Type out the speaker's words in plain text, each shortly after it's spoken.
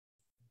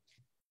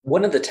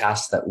One of the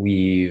tasks that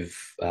we've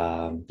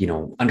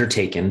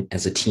undertaken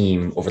as a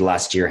team over the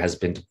last year has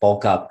been to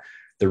bulk up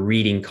the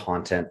reading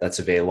content that's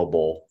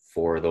available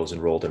for those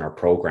enrolled in our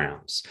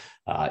programs.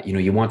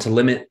 You want to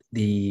limit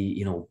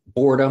the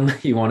boredom.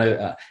 You want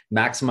to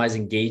maximize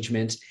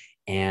engagement.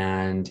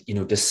 And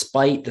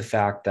despite the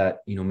fact that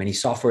many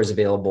softwares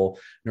available,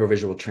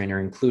 NeuroVisual Trainer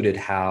included,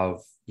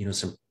 have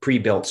some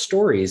pre-built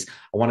stories,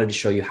 I wanted to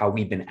show you how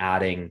we've been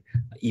adding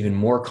even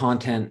more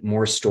content,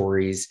 more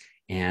stories,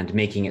 and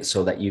making it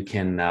so that you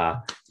can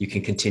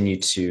continue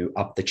to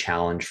up the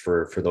challenge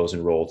for those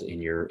enrolled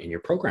in your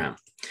program.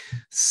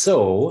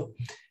 So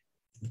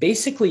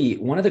basically,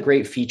 one of the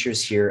great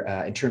features here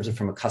in terms of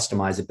from a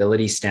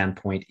customizability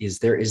standpoint is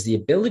there is the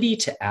ability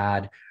to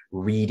add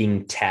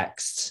reading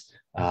texts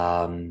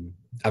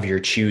of your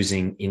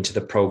choosing into the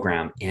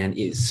program. And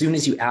as soon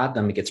as you add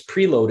them, it gets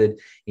preloaded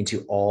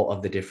into all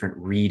of the different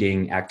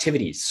reading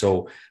activities.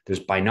 So there's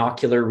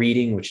binocular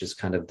reading, which is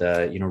kind of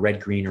the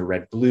red, green, or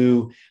red,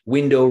 blue.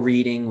 Window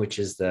reading, which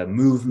is the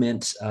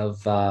movement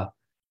of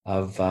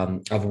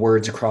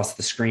words across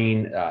the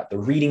screen, the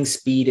reading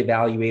speed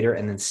evaluator,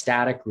 and then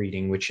static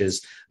reading, which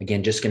is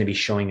again just going to be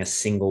showing a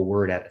single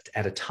word at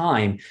a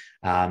time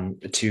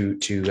to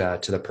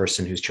the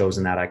person who's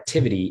chosen that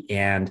activity.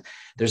 And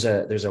there's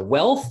a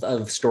wealth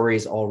of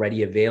stories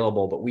already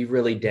available, but we've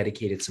really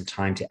dedicated some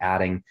time to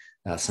adding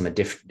some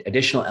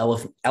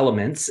additional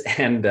elements,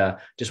 and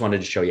just wanted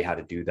to show you how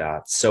to do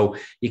that. So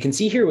you can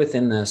see here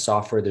within the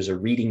software, there's a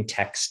reading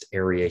text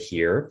area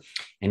here,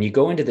 and you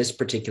go into this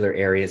particular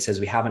area. It says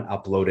we haven't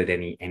uploaded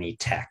any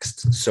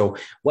text. So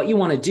what you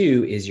want to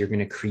do is you're going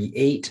to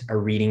create a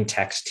reading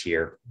text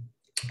here.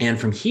 And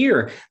from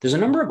here, there's a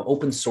number of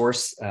open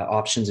source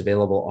options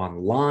available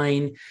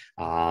online.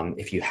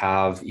 If you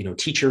have,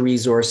 teacher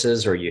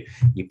resources, or you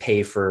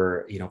pay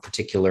for,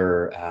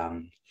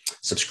 particular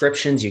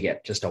subscriptions, you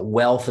get just a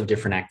wealth of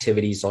different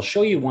activities. I'll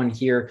show you one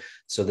here.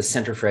 So the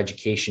Center for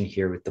Education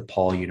here with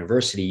DePaul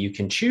University, you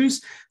can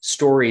choose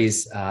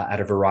stories at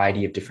a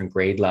variety of different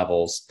grade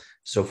levels.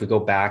 So if we go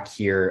back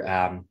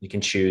here, you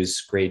can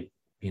choose grade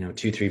 2,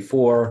 3,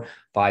 4,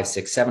 5,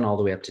 6, 7, all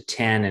the way up to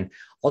 10. And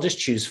I'll just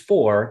choose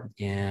 4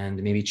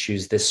 and maybe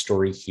choose this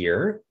story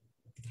here.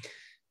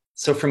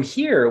 So from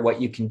here, what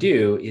you can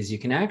do is you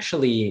can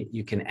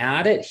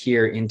add it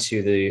here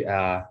into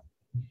the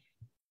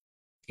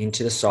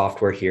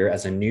software here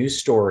as a new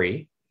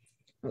story.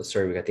 Oh,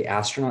 sorry, we got the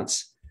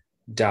astronaut's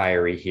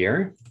diary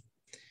here.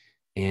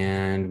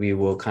 And we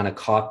will kind of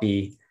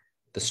copy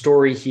the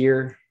story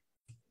here.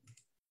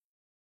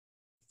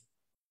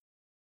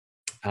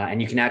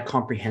 And you can add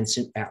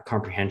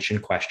comprehension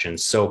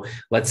questions. So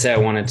let's say I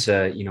wanted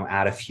to,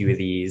 add a few of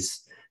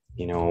these.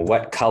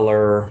 What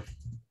color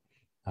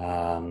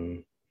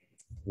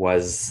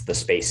was the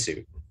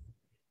spacesuit?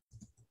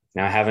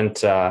 Now I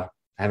haven't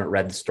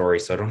read the story,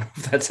 so I don't know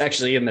if that's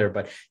actually in there.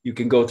 But you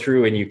can go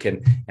through and you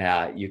can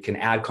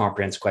add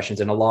comprehensive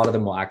questions, and a lot of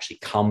them will actually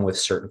come with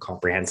certain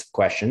comprehensive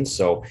questions.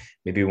 So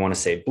maybe we want to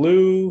say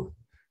blue.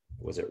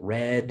 Was it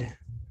red?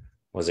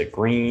 Was it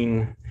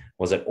green?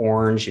 Was it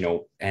orange?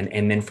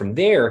 And then from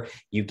there,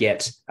 you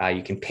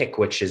can pick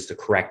which is the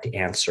correct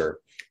answer.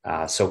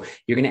 So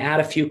you're going to add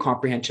a few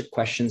comprehensive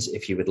questions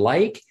if you would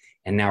like.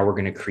 And now we're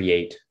going to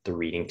create the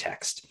reading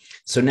text.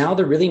 So now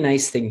the really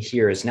nice thing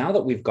here is, now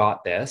that we've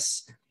got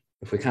this,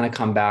 if we kind of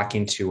come back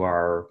into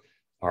our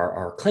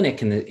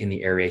clinic in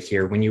the area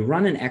here, when you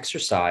run an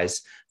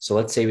exercise, so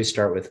let's say we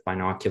start with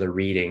binocular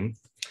reading,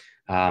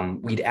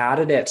 we'd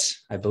added it,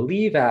 I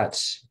believe,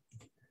 at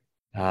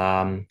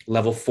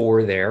level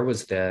 4. There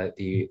was the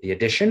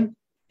addition,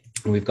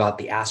 and we've got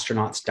the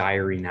astronaut's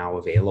diary now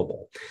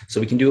available. So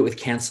we can do it with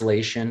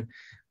cancellation.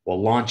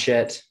 We'll launch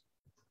it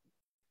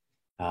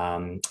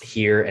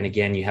here, and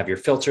again, you have your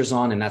filters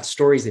on, and that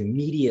stories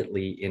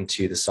immediately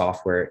into the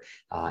software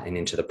and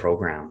into the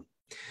program.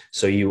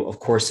 So of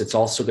course, it's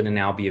also going to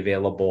now be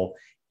available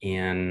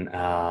in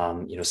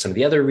some of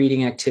the other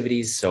reading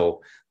activities.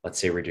 So let's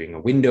say we're doing a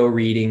window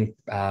reading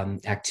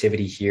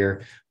activity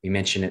here. We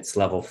mentioned it's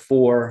level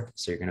 4,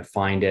 so you're going to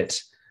find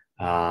it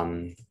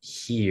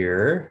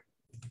here.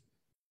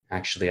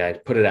 Actually, I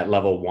put it at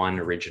level 1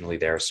 originally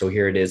there. So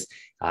here it is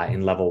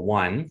in level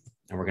 1,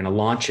 and we're going to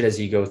launch it as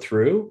you go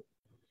through.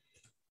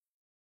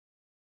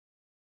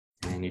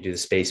 And you do the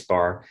space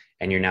bar,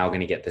 and you're now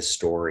going to get this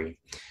story.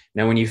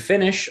 Now, when you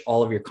finish,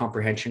 all of your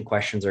comprehension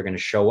questions are going to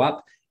show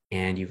up,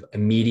 and you've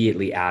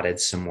immediately added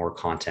some more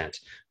content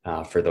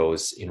for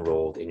those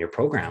enrolled in your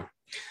program.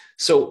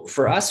 So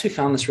for us, we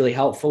found this really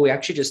helpful. We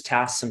actually just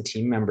tasked some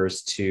team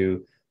members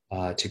to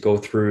go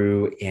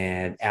through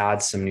and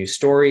add some new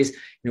stories,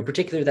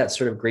 particularly that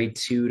sort of grade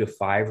 2 to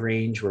 5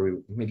 range, where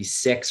maybe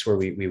 6, where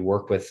we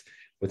work with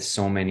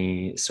so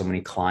many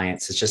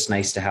clients. It's just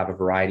nice to have a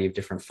variety of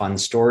different fun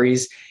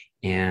stories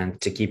and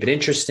to keep it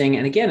interesting.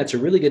 And again, it's a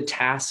really good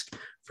task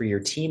for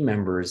your team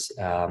members.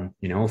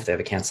 If they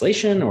have a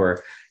cancellation,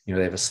 or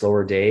they have a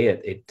slower day,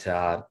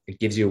 it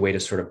gives you a way to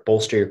sort of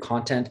bolster your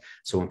content.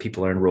 So when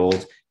people are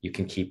enrolled, you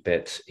can keep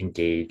them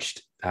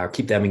engaged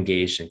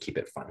and keep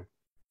it fun.